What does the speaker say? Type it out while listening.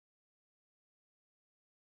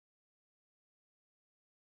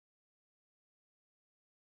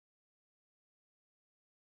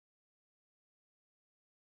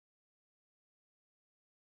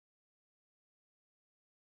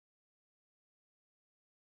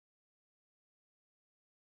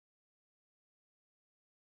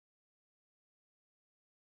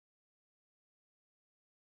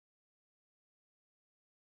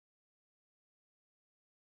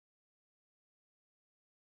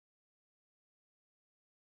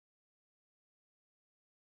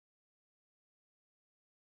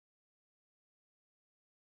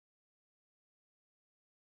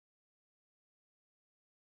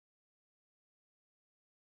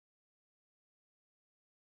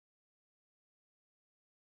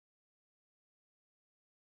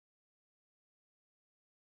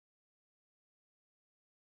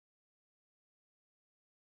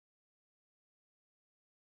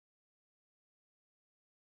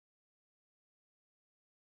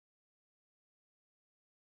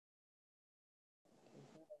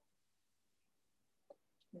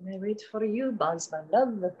And I wait for you, Buzz, my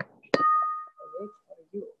love. I wait for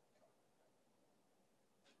you.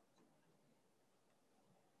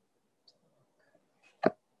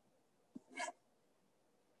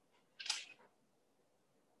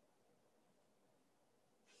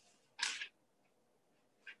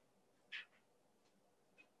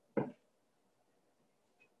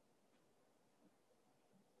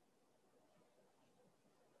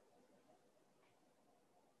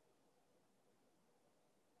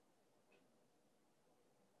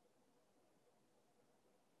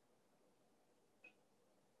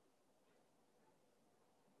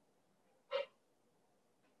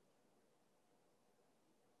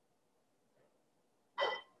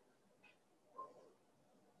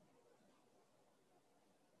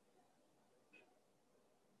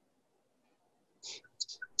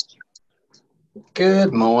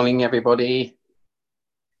 Good morning, everybody.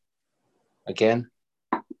 Again,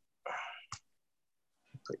 put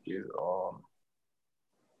you on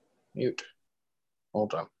mute. All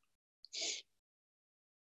done.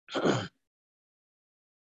 For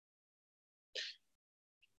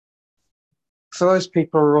those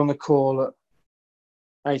people who were on the call at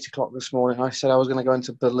 8 o'clock this morning, I said I was going to go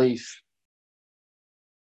into belief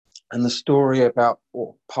and the story about,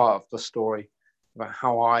 or part of the story, about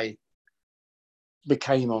how I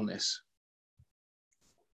became on this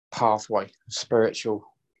pathway, spiritual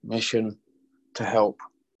mission to help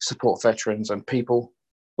support veterans and people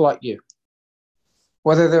like you.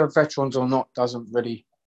 Whether they're veterans or not doesn't really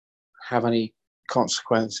have any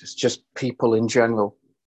consequences, just people in general.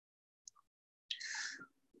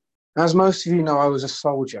 As most of you know, I was a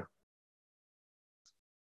soldier.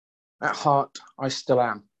 At heart, I still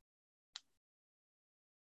am.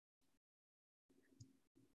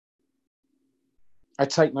 I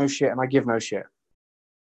take no shit and I give no shit.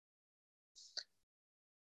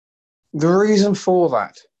 The reason for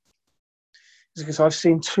that is because I've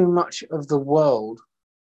seen too much of the world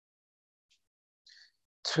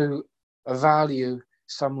to value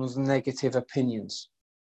someone's negative opinions,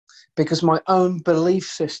 because my own belief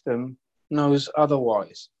system knows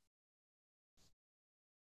otherwise.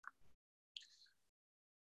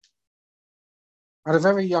 At a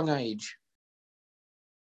very young age,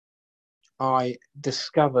 I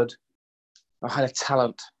discovered I had a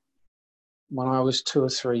talent. When I was 2 or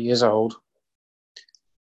 3 years old,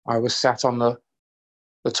 I was sat on the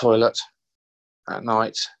toilet at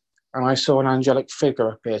night and I saw an angelic figure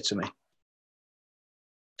appear to me.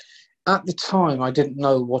 At the time, I didn't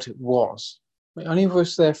know what it was. It only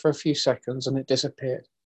was there for a few seconds and it disappeared.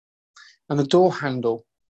 And the door handle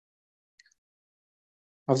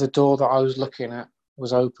of the door that I was looking at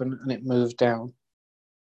was open and it moved down.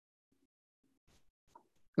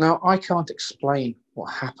 Now, I can't explain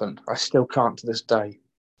what happened. I still can't to this day.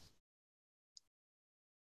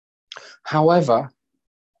 However,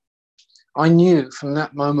 I knew from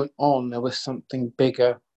that moment on there was something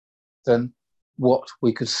bigger than what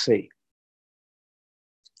we could see.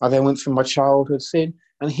 I then went through my childhood seeing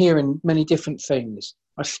and hearing many different things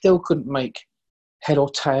I still couldn't make head or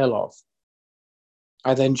tail of.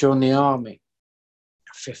 I then joined the army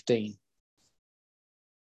at 15.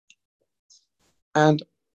 And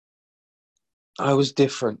I was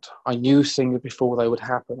different. I knew things before they would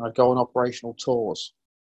happen. I'd go on operational tours.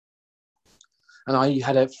 And I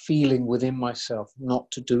had a feeling within myself not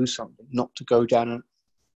to do something, not to go down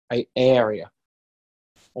an area,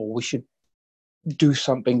 or we should do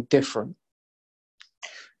something different.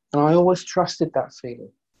 And I always trusted that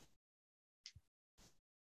feeling.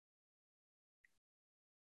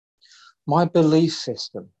 My belief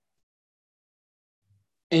system,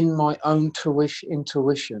 in my own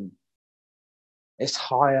intuition, is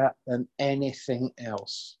higher than anything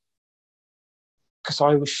else. Because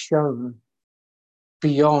I was shown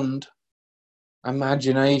beyond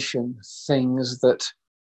imagination things that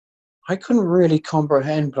I couldn't really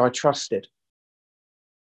comprehend, but I trusted.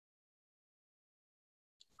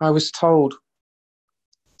 I was told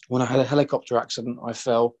when I had a helicopter accident, I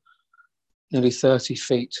fell nearly 30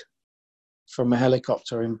 feet from a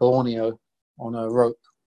helicopter in Borneo on a rope.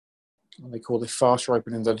 They call it fast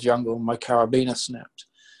roping in the jungle. My carabiner snapped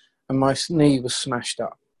and my knee was smashed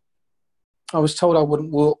up. I was told I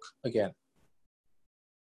wouldn't walk again.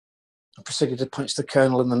 I proceeded to punch the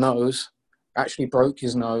colonel in the nose, actually broke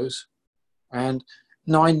his nose. And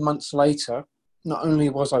 9 months later, not only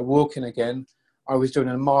was I walking again, I was doing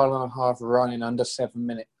a 1.5 mile run in under 7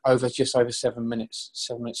 minutes, just over 7 minutes,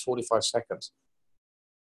 7 minutes, 45 seconds.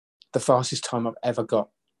 The fastest time I've ever got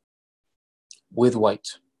with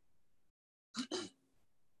weight.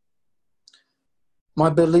 My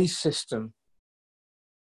belief system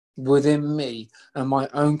within me and my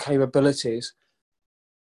own capabilities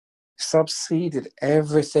superseded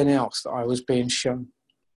everything else that I was being shown.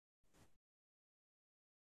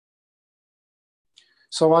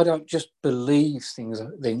 So I don't just believe things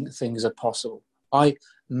are possible. I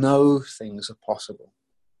know things are possible.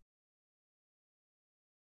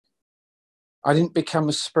 I didn't become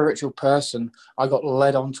a spiritual person. I got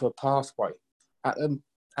led onto a pathway. At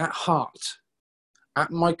heart,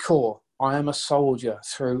 at my core, I am a soldier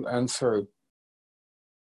through and through.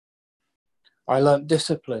 I learnt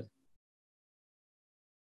discipline.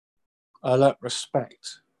 I learnt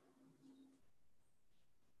respect.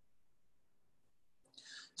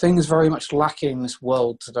 Things very much lacking in this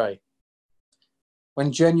world today.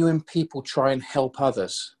 When genuine people try and help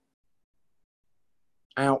others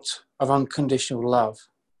out of unconditional love,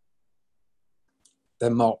 they're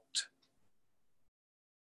mocked.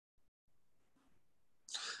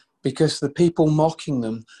 Because the people mocking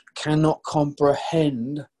them cannot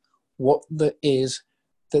comprehend what it is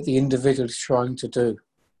that the individual is trying to do.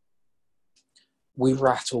 We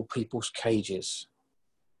rattle people's cages.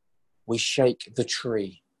 We shake the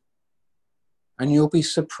tree. And you'll be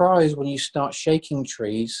surprised when you start shaking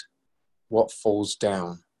trees, what falls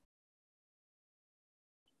down,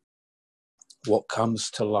 what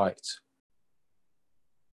comes to light.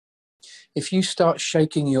 If you start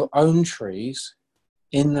shaking your own trees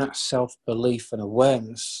in that self-belief and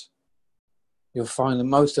awareness, you'll find that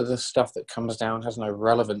most of the stuff that comes down has no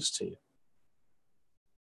relevance to you.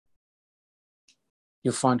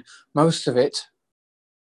 You'll find most of it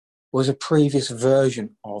was a previous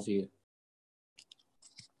version of you.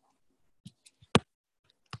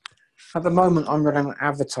 At the moment, I'm running an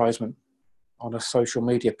advertisement on a social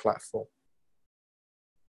media platform.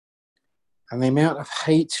 And the amount of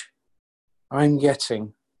hate I'm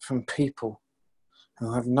getting from people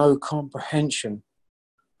who have no comprehension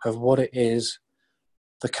of what it is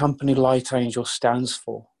the company Light Angel stands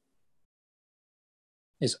for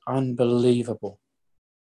is unbelievable.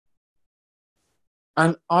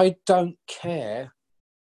 And I don't care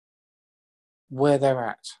where they're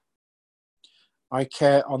at. I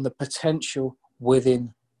care on the potential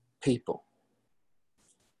within people.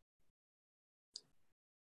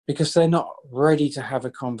 Because they're not ready to have a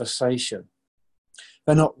conversation.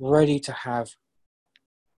 They're not ready to have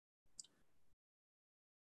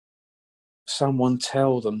someone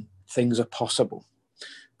tell them things are possible.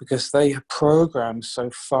 Because they are programmed so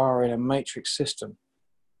far in a matrix system,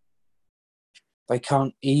 they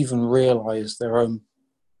can't even realize their own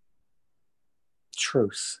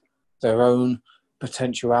truth, their own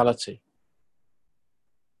potentiality.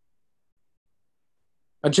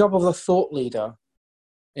 A job of a thought leader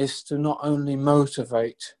is to not only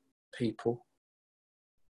motivate people,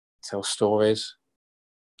 tell stories,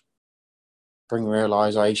 bring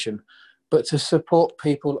realization, but to support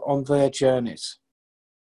people on their journeys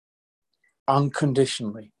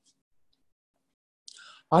unconditionally.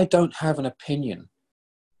 I don't have an opinion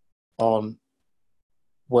on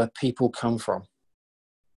where people come from,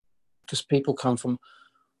 because people come from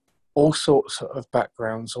all sorts of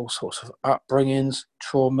backgrounds, all sorts of upbringings,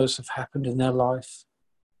 traumas have happened in their life.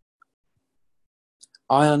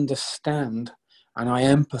 I understand and I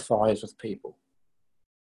empathize with people,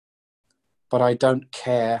 but I don't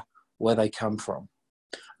care where they come from.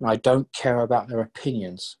 And I don't care about their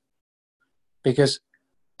opinions, because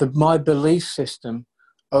my belief system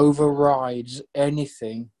overrides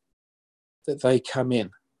anything that they come in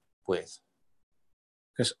with,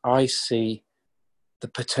 because I see the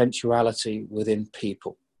potentiality within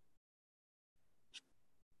people.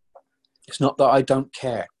 It's not that I don't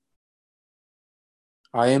care.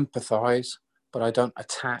 I empathize, but I don't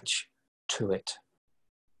attach to it.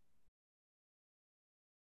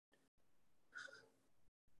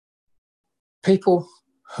 People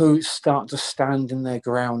who start to stand in their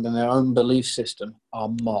ground in their own belief system are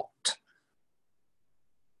mocked,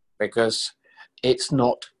 because it's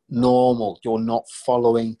not normal. You're not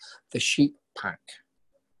following the sheep pack.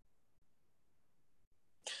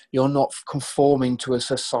 You're not conforming to a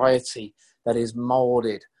society that is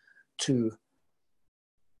molded to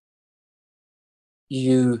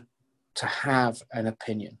you to have an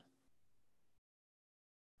opinion.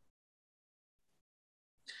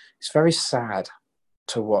 It's very sad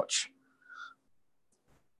to watch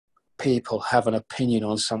people have an opinion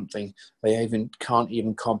on something they can't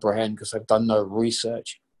even comprehend because they've done no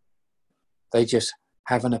research. They just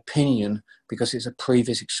have an opinion because it's a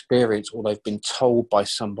previous experience, or they've been told by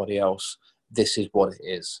somebody else this is what it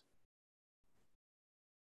is.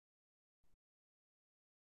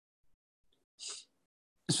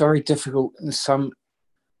 It's very difficult in some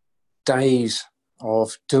days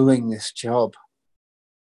of doing this job,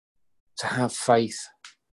 to have faith.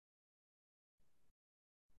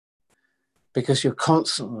 Because you're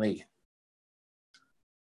constantly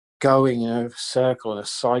going in a circle, in a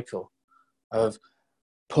cycle of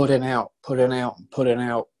putting out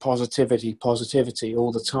positivity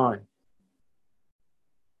all the time.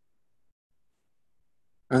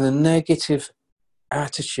 And the negative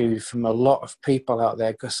attitude from a lot of people out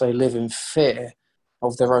there, because they live in fear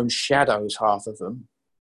of their own shadows, half of them,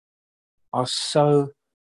 are so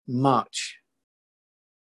much.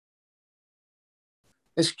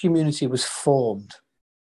 This community was formed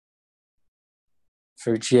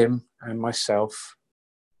through Jim and myself,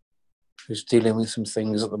 who's dealing with some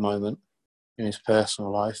things at the moment in his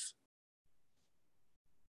personal life,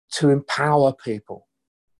 to empower people,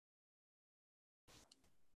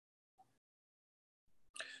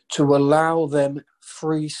 to allow them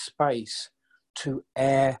free space to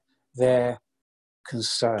air their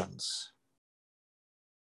concerns,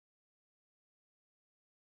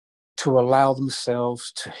 to allow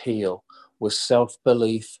themselves to heal with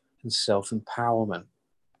self-belief and self-empowerment.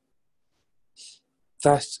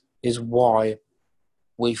 That is why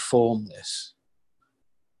we form this.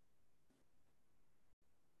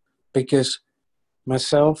 Because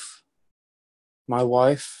myself, my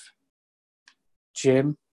wife,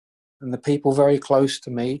 Jim, and the people very close to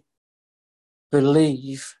me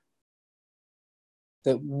believe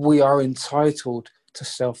that we are entitled to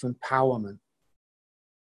self-empowerment.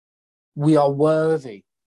 We are worthy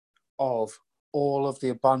of all of the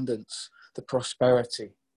abundance, the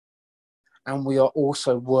prosperity, and we are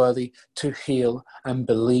also worthy to heal and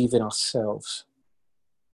believe in ourselves.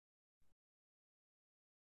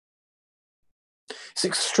 It's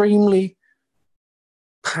extremely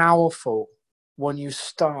powerful when you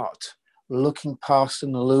start looking past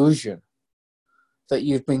an illusion that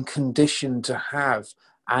you've been conditioned to have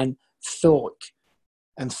and thought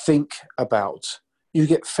and think about. You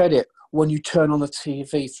get fed it when you turn on the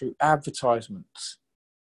TV through advertisements.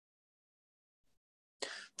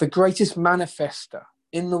 The greatest manifester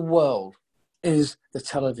in the world is the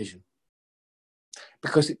television,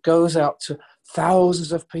 because it goes out to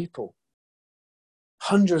thousands of people,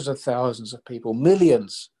 hundreds of thousands of people,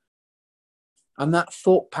 millions. And that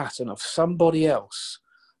thought pattern of somebody else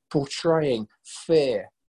portraying fear,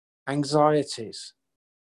 anxieties,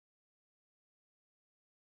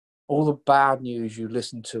 all the bad news you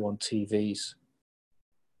listen to on TVs.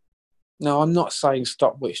 Now, I'm not saying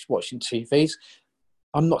stop watching TVs.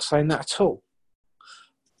 I'm not saying that at all.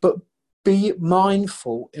 But be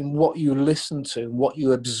mindful in what you listen to and what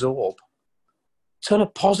you absorb. Turn a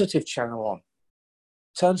positive channel on.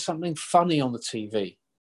 Turn something funny on the TV.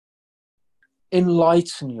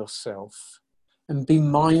 Enlighten yourself and be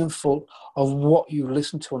mindful of what you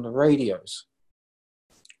listen to on the radios,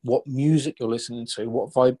 what music you're listening to,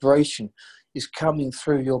 what vibration is coming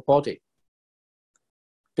through your body.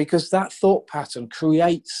 Because that thought pattern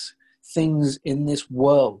creates things in this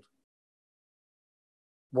world.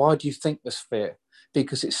 Why do you think there's fear?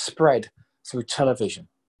 Because it's spread through television,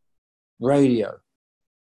 radio.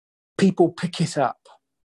 People pick it up.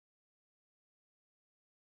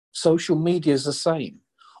 Social media is the same.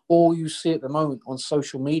 All you see at the moment on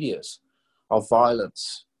social medias are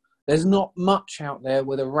violence. There's not much out there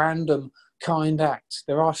with a random kind act.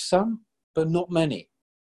 There are some, but not many.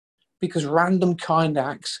 Because random kind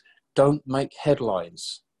acts don't make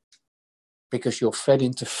headlines. Because you're fed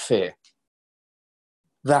into fear.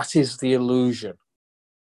 That is the illusion.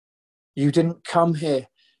 You didn't come here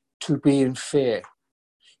to be in fear.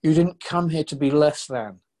 You didn't come here to be less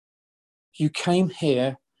than. You came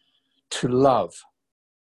here to love.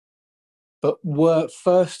 But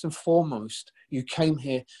first and foremost, you came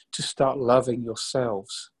here to start loving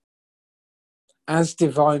yourselves. As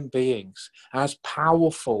divine beings, as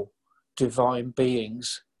powerful divine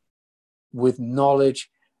beings with knowledge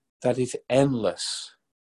that is endless.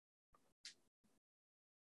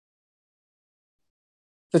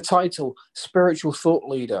 The title, Spiritual Thought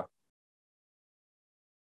Leader,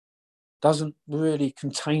 doesn't really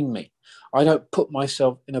contain me. I don't put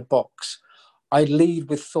myself in a box. I lead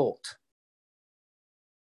with thought.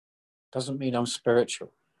 Doesn't mean I'm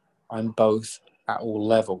spiritual. I'm both at all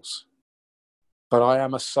levels. But I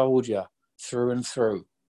am a soldier through and through.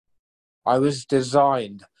 I was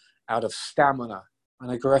designed out of stamina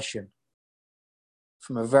and aggression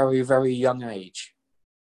from a very, very young age.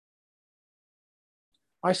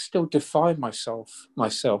 I still define myself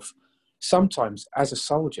sometimes as a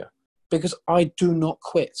soldier because I do not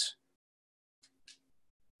quit.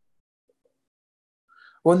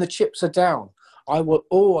 When the chips are down, I will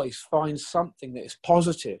always find something that is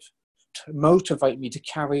positive to motivate me to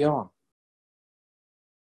carry on.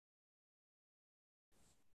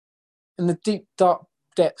 In the deep, dark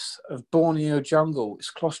depths of Borneo jungle,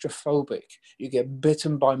 it's claustrophobic. You get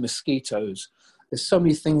bitten by mosquitoes. There's so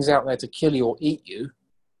many things out there to kill you or eat you.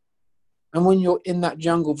 And when you're in that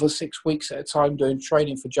jungle for 6 weeks at a time doing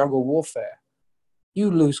training for jungle warfare,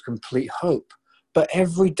 you lose complete hope. But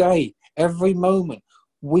every day, every moment,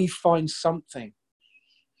 we find something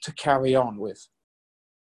to carry on with.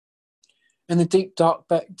 In the deep, dark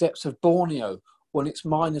depths of Borneo, when it's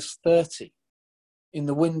minus 30 in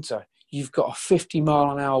the winter, you've got a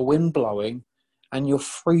 50-mile-an-hour wind blowing and you're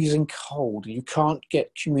freezing cold. You can't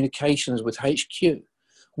get communications with HQ.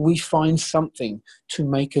 We find something to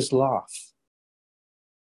make us laugh.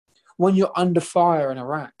 When you're under fire in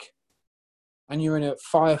Iraq and you're in a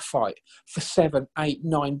firefight for 7, 8,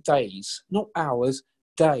 9 days, not hours,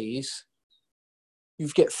 days, you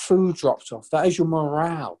get food dropped off. That is your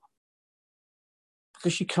morale.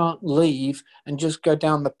 Because you can't leave and just go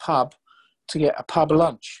down the pub to get a pub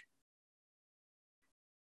lunch.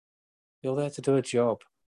 You're there to do a job.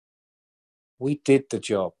 We did the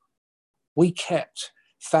job. We kept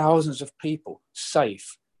thousands of people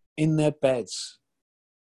safe in their beds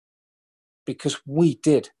because we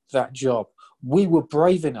did that job. We were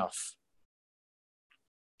brave enough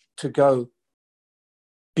to go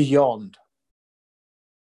beyond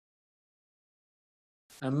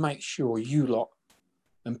and make sure you lot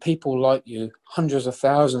and people like you, hundreds of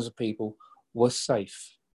thousands of people, were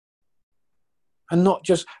safe. And not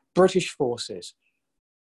just British forces.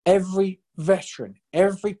 Every veteran,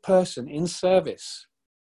 every person in service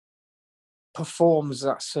performs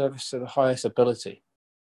that service to the highest ability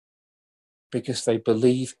because they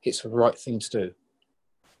believe it's the right thing to do.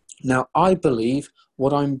 Now, I believe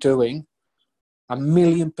what I'm doing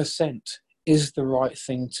 1,000,000% is the right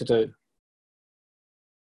thing to do.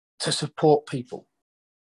 To support people.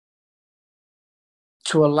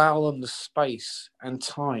 To allow them the space and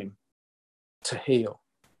time to heal.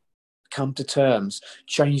 Come to terms,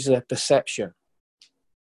 change their perception.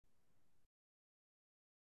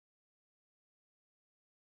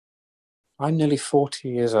 I'm nearly 40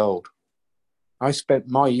 years old. I spent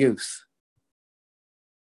my youth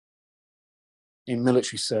in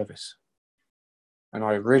military service. And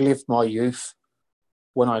I relived my youth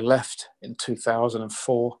when I left in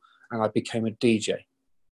 2004 and I became a DJ.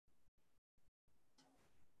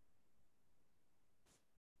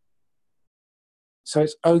 So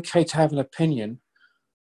it's okay to have an opinion,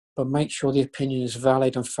 but make sure the opinion is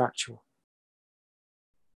valid and factual.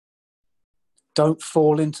 Don't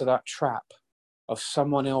fall into that trap of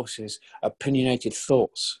someone else's opinionated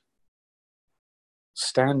thoughts.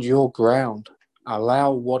 Stand your ground.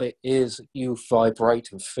 Allow what it is you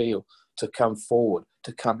vibrate and feel to come forward,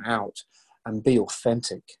 to come out, and be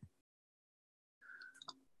authentic.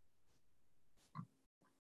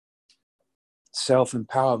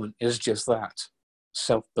 Self-empowerment is just that.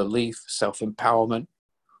 Self-belief, self-empowerment.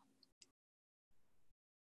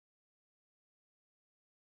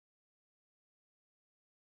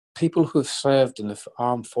 People who have served in the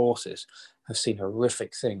armed forces have seen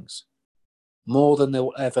horrific things, more than they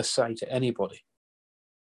will ever say to anybody,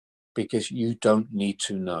 because you don't need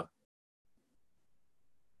to know.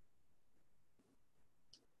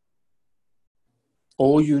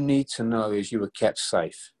 All you need to know is you were kept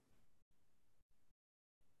safe.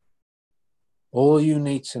 All you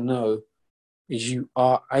need to know is you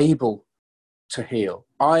are able to heal.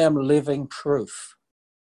 I am living proof.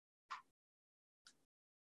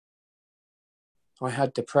 I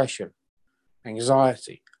had depression,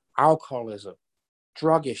 anxiety, alcoholism,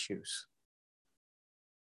 drug issues,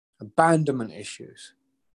 abandonment issues.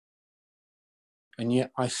 And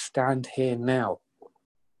yet I stand here now,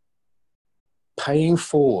 paying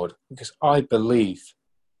forward because I believe,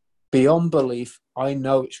 beyond belief, I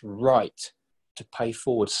know it's right to pay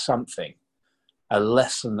forward something, a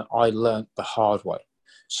lesson that I learned the hard way.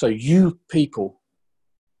 So you people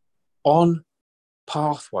on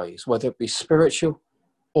pathways, whether it be spiritual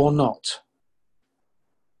or not,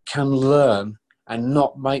 can learn and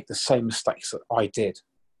not make the same mistakes that I did.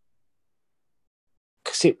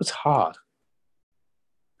 Because it was hard.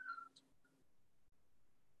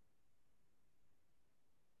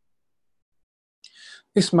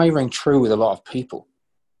 This may ring true with a lot of people.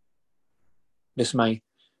 This may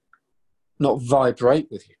not vibrate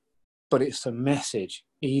with you, but it's a message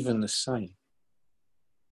even the same.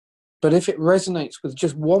 But if it resonates with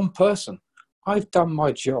just one person, I've done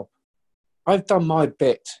my job. I've done my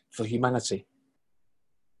bit for humanity.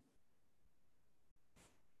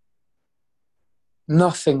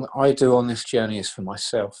 Nothing that I do on this journey is for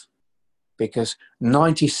myself, because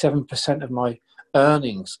 97% of my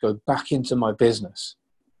earnings go back into my business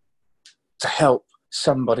to help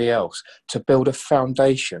somebody else, to build a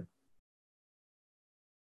foundation.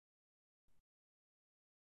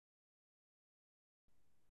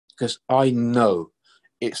 Because I know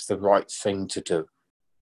it's the right thing to do.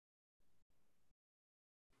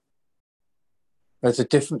 There's a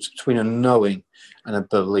difference between a knowing and a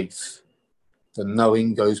belief. The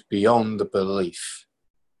knowing goes beyond the belief.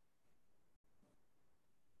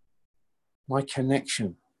 My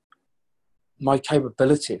connection, my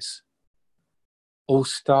capabilities all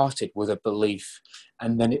started with a belief,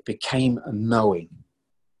 and then it became a knowing.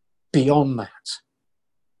 Beyond that,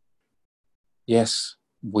 yes,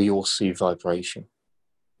 we all see vibration.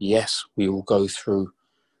 Yes, we all go through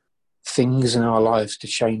things in our lives to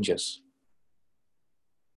change us.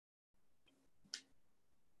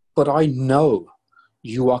 But I know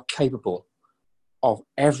you are capable of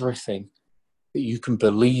everything that you can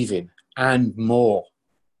believe in and more,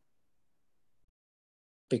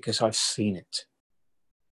 because I've seen it.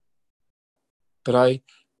 But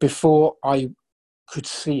before I could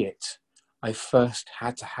see it, I first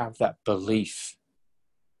had to have that belief.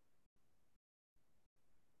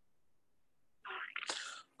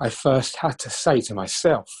 I first had to say to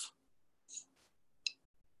myself,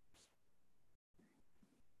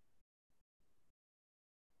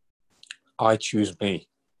 I choose me.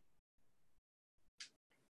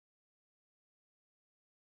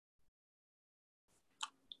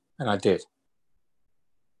 And I did.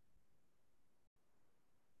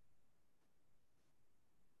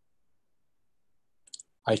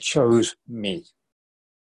 I chose me.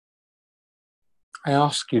 I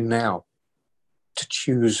ask you now to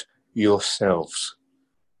choose yourselves,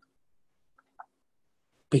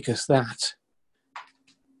 because that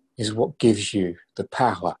is what gives you the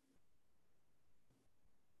power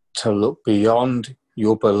to look beyond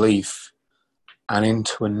your belief and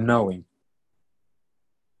into a knowing.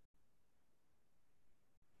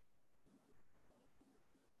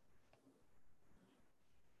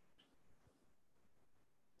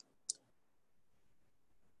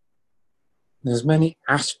 There's many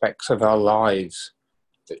aspects of our lives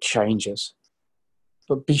that change us,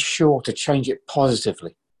 but be sure to change it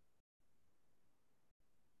positively.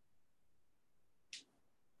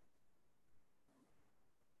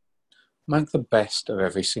 Make the best of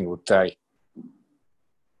every single day.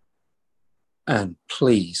 And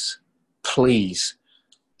please, please,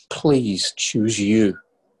 please choose you.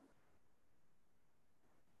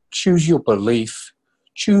 Choose your belief.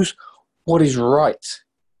 Choose what is right.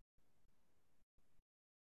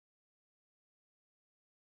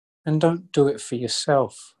 And don't do it for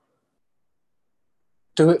yourself.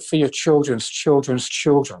 Do it for your children's children's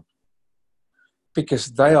children,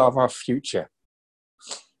 because they are our future.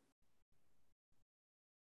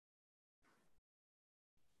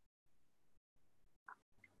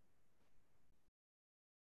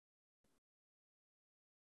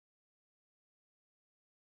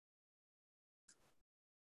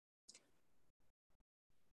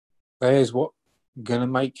 There's what's going to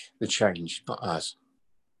make the change, not us.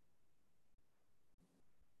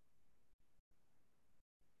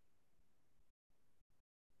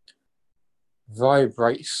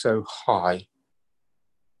 Vibrate so high,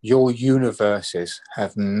 your universes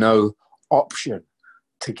have no option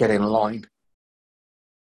to get in line.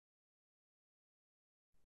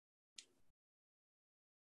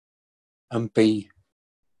 And be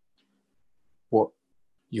what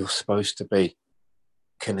you're supposed to be,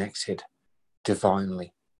 connected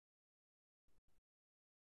divinely.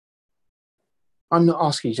 I'm not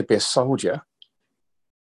asking you to be a soldier.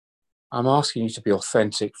 I'm asking you to be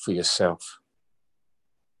authentic for yourself.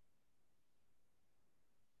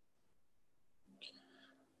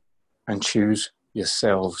 And choose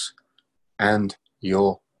yourselves and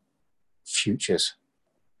your futures.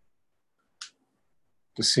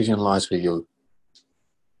 Decision lies with you.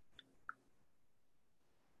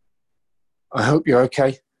 I hope you're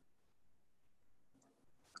okay.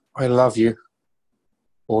 I love you,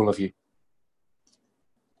 all of you.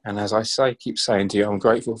 And as I say, keep saying to you, I'm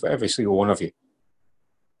grateful for every single one of you.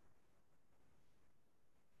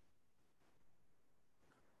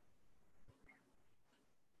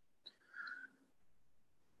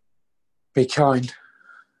 Be kind,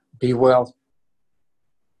 be well,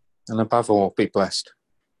 and above all, be blessed.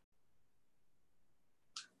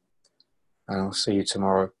 And I'll see you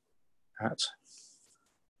tomorrow at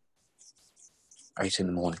 8 in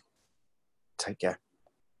the morning. Take care.